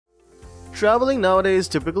Traveling nowadays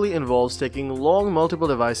typically involves taking along multiple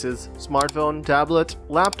devices, smartphone, tablet,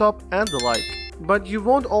 laptop, and the like. But you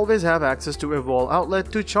won't always have access to a wall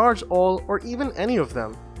outlet to charge all or even any of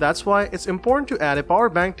them. That's why it's important to add a power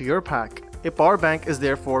bank to your pack. A power bank is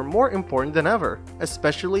therefore more important than ever,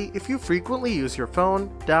 especially if you frequently use your phone,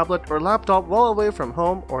 tablet, or laptop while away from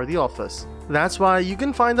home or the office. That's why you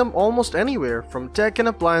can find them almost anywhere, from tech and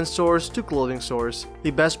appliance stores to clothing stores.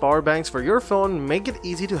 The best power banks for your phone make it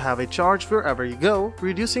easy to have a charge wherever you go,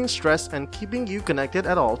 reducing stress and keeping you connected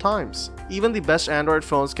at all times. Even the best Android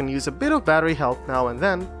phones can use a bit of battery health now and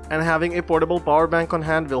then, and having a portable power bank on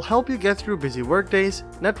hand will help you get through busy workdays,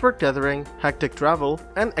 network tethering, hectic travel,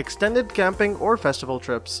 and extended camping or festival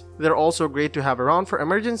trips. They're also great to have around for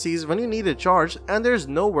emergencies when you need a charge and there's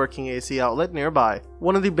no working AC outlet nearby.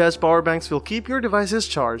 One of the best power banks will keep your devices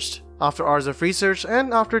charged. After hours of research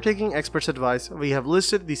and after taking experts' advice, we have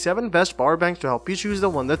listed the 7 best power banks to help you choose the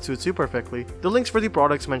one that suits you perfectly. The links for the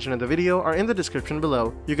products mentioned in the video are in the description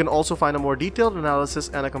below. You can also find a more detailed analysis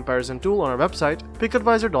and a comparison tool on our website,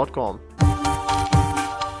 pickadvisor.com.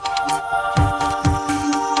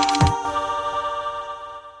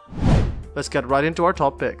 Let's get right into our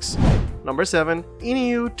top picks. Number 7.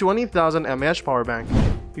 INIU 20,000 mAh Power Bank.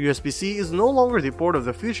 USB-C is no longer the port of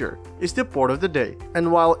the future, it's the port of the day. And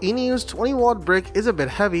while INIU's 20-watt brick is a bit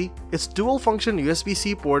heavy, its dual-function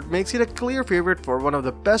USB-C port makes it a clear favorite for one of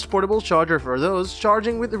the best portable charger for those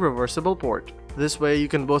charging with a reversible port. This way you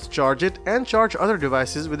can both charge it and charge other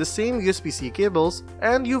devices with the same USB-C cables,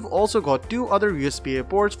 and you've also got 2 other USB-A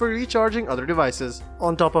ports for recharging other devices.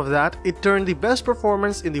 On top of that, it turned the best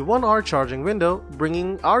performance in the 1-hour charging window,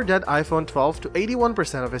 bringing our dead iPhone 12 to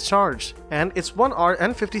 81% of its charge. And its 1 hour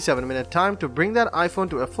and 57-minute time to bring that iPhone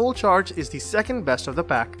to a full charge is the second best of the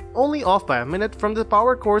pack, only off by a minute from the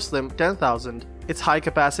PowerCore Slim 10,000. Its high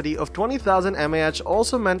capacity of 20,000 mAh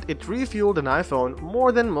also meant it refueled an iPhone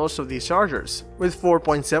more than most of these chargers, with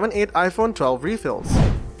 4.78 iPhone 12 refills.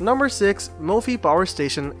 Number 6. Mophie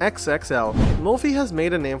Powerstation XXL. Mophie has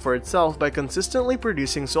made a name for itself by consistently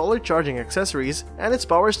producing solid charging accessories, and its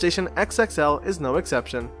Powerstation XXL is no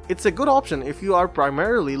exception. It's a good option if you are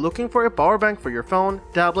primarily looking for a power bank for your phone,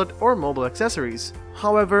 tablet, or mobile accessories.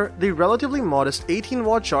 However, the relatively modest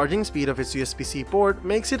 18-watt charging speed of its USB-C port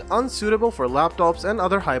makes it unsuitable for laptops and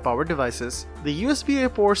other high-powered devices. The USB-A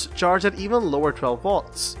ports charge at even lower 12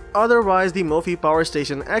 watts. Otherwise, the Mophie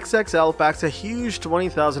Powerstation XXL packs a huge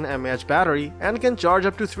 20,000 mAh battery and can charge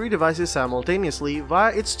up to 3 devices simultaneously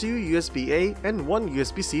via its 2 USB-A and 1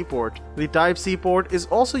 USB-C port. The Type-C port is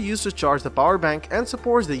also used to charge the power bank and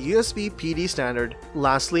supports the USB PD standard.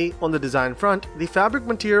 Lastly, on the design front, the fabric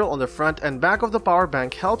material on the front and back of the power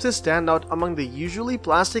bank helps it stand out among the usually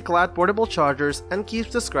plastic-clad portable chargers and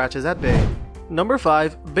keeps the scratches at bay. Number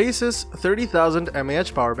 5. Baseus 30,000 mAh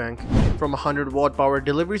Power Bank. From 100-watt power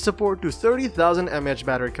delivery support to 30,000 mAh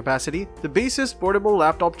battery capacity, the Baseus portable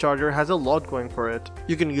laptop charger has a lot going for it.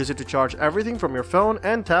 You can use it to charge everything from your phone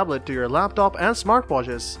and tablet to your laptop and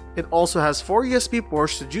smartwatches. It also has 4 USB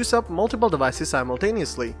ports to juice up multiple devices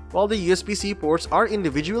simultaneously. While the USB-C ports are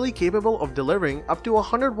individually capable of delivering up to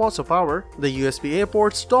 100 watts of power, the USB-A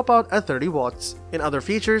ports top out at 30 watts. In other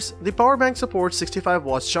features, the power bank supports 65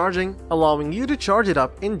 watts charging, allowing you to charge it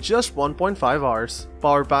up in just 1.5 hours.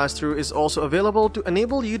 Power pass-through is also available to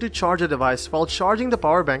enable you to charge a device while charging the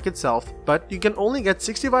power bank itself, but you can only get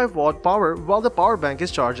 65 watt power while the power bank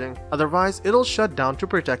is charging, otherwise it'll shut down to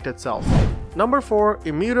protect itself. Number 4.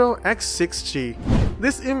 Imuto X6G.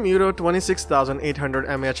 This Imuto 26,800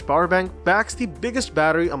 mAh power bank packs the biggest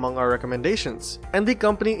battery among our recommendations, and the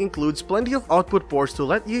company includes plenty of output ports to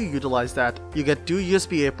let you utilize that. You get 2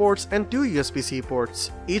 USB-A ports and 2 USB-C ports.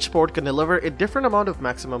 Each port can deliver a different amount of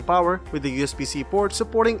maximum power, with the USB-C port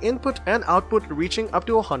supporting input and output reaching up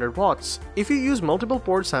to 100 watts. If you use multiple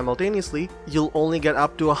ports simultaneously, you'll only get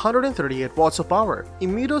up to 138 watts of power.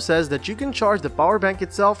 Imuto says that you can charge the power bank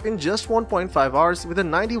itself in just 1.5 hours with a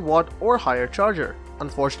 90 watt or higher charger.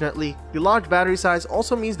 Unfortunately, the large battery size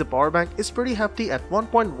also means the power bank is pretty hefty at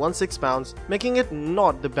 1.16 pounds, making it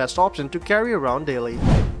not the best option to carry around daily.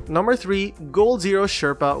 Number 3. Gold Zero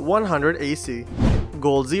Sherpa 100 AC.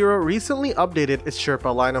 Gold Zero recently updated its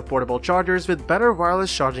Sherpa line of portable chargers with better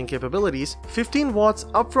wireless charging capabilities, 15 watts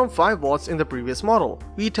up from 5 watts in the previous model.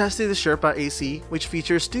 We tested the Sherpa AC, which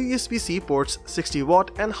features 2 USB-C ports, 60 watt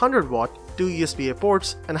and 100 watt, 2 USB-A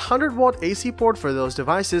ports, and 100 watt AC port for those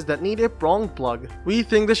devices that need a pronged plug. We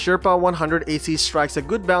think the Sherpa 100 AC strikes a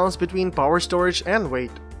good balance between power storage and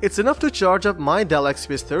weight. It's enough to charge up my Dell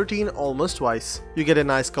XPS 13 almost twice. You get a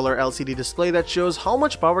nice color LCD display that shows how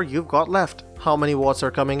much power you've got left, how many watts are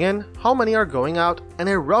coming in, how many are going out, and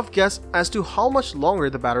a rough guess as to how much longer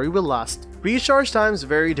the battery will last. Recharge times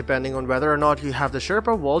vary depending on whether or not you have the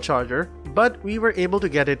Sherpa wall charger, but we were able to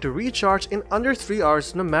get it to recharge in under 3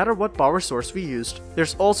 hours no matter what power source we used.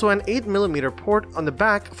 There's also an 8mm port on the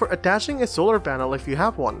back for attaching a solar panel if you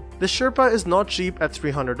have one. The Sherpa is not cheap at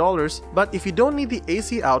 $300, but if you don't need the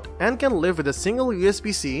AC out and can live with a single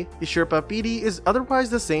USB-C, the Sherpa PD is otherwise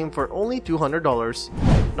the same for only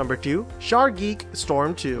 $200. Number 2. Shargeek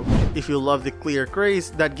Storm 2. If you love the clear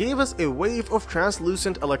craze that gave us a wave of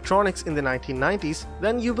translucent electronics in the 1990s,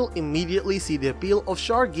 then you will immediately see the appeal of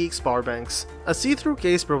Shargeek's power banks. A see-through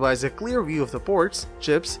case provides a clear view of the ports,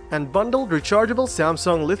 chips, and bundled rechargeable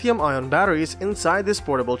Samsung lithium-ion batteries inside this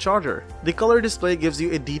portable charger. The color display gives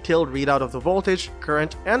you a detailed readout of the voltage,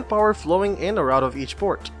 current, and power flowing in or out of each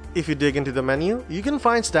port. If you dig into the menu, you can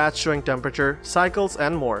find stats showing temperature, cycles,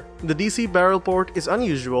 and more. The DC barrel port is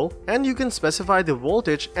unusual, and you can specify the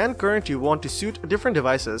voltage and current you want to suit different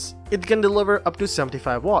devices. It can deliver up to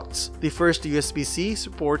 75 watts. The first USB-C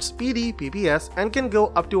supports PD, PPS, and can go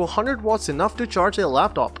up to 100 watts, enough to charge a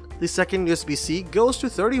laptop. The second USB-C goes to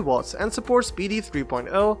 30 watts and supports PD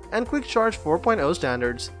 3.0 and Quick Charge 4.0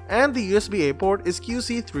 standards, and the USB-A port is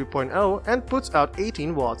QC 3.0 and puts out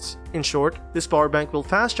 18 watts. In short, this power bank will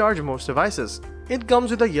fast charge most devices. It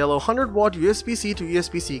comes with a yellow 100-watt USB-C to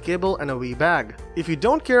USB-C cable and a wee bag. If you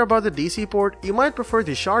don't care about the DC port, you might prefer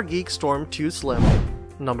the Shargeek Storm 2 Slim.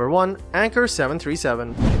 Number 1. Anker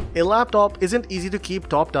 737. A laptop isn't easy to keep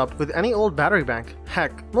topped up with any old battery bank.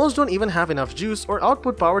 Heck, most don't even have enough juice or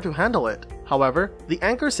output power to handle it. However, the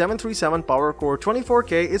Anker 737 PowerCore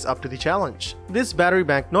 24K is up to the challenge. This battery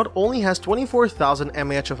bank not only has 24,000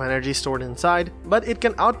 mAh of energy stored inside, but it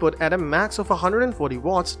can output at a max of 140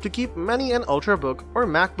 watts to keep many an Ultrabook or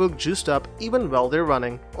MacBook juiced up even while they're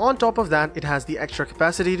running. On top of that, it has the extra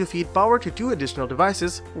capacity to feed power to 2 additional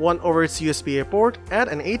devices, one over its USB-A port at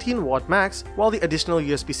an 18-watt max, while the additional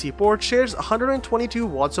USB-C port shares 122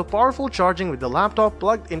 watts of powerful charging with the laptop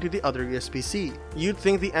plugged into the other USB-C. You'd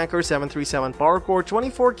think the Anker 737 PowerCore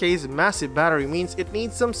 24K's massive battery means it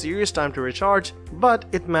needs some serious time to recharge, but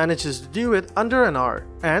it manages to do it under an hour.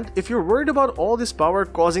 And if you're worried about all this power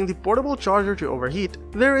causing the portable charger to overheat,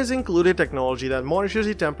 there is included technology that monitors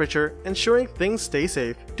the temperature, ensuring things stay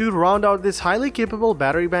safe. To round out this highly capable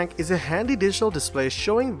battery bank is a handy digital display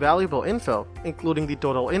showing valuable info, including the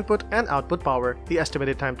total input and output power, the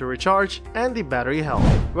estimated time to recharge, and the battery health.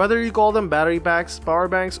 Whether you call them battery packs, power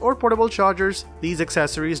banks, or portable chargers, these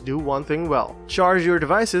accessories do one thing well: charge your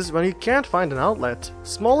devices when you can't find an outlet.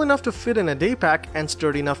 Small enough to fit in a day pack and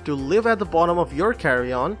sturdy enough to live at the bottom of your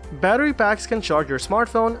carry-on, battery packs can charge your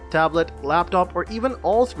smartphone, tablet, laptop, or even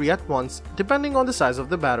all three at once, depending on the size of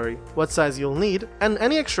the battery. What size you'll need, and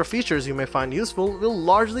any extra features you may find useful, will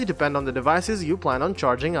largely depend on the devices you plan on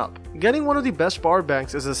charging up. Getting one of the best power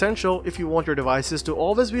banks is essential if you want your devices to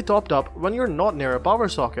always be topped up when you're not near a power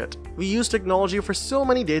socket. We use technology for so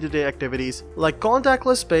many day-to-day activities, like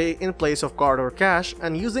contactless pay in place of card or cash,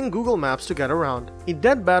 and using Google Maps to get around. A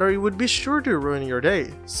dead battery would be sure to ruin your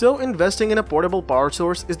day, so investing in a portable power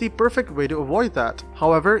source is the perfect way to avoid that.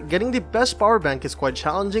 However, getting the best power bank is quite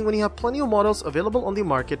challenging when you have plenty of models available on the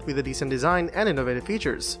market with a decent design and innovative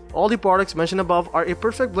features. All the products mentioned above are a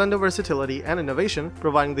perfect blend of versatility and innovation,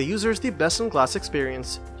 providing the users the best-in-class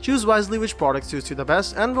experience. Choose wisely which product suits you the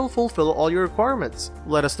best and will fulfill all your requirements.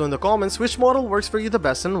 Let us know in the comments which model works for you the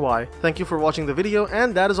best and why. Thank you for watching the video,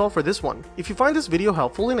 and that is all for this one. If you find this video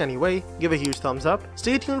helpful in any way, give a huge thumbs up.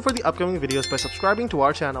 Stay tuned for the upcoming videos by subscribing to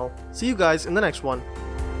our channel. See you guys in the next one.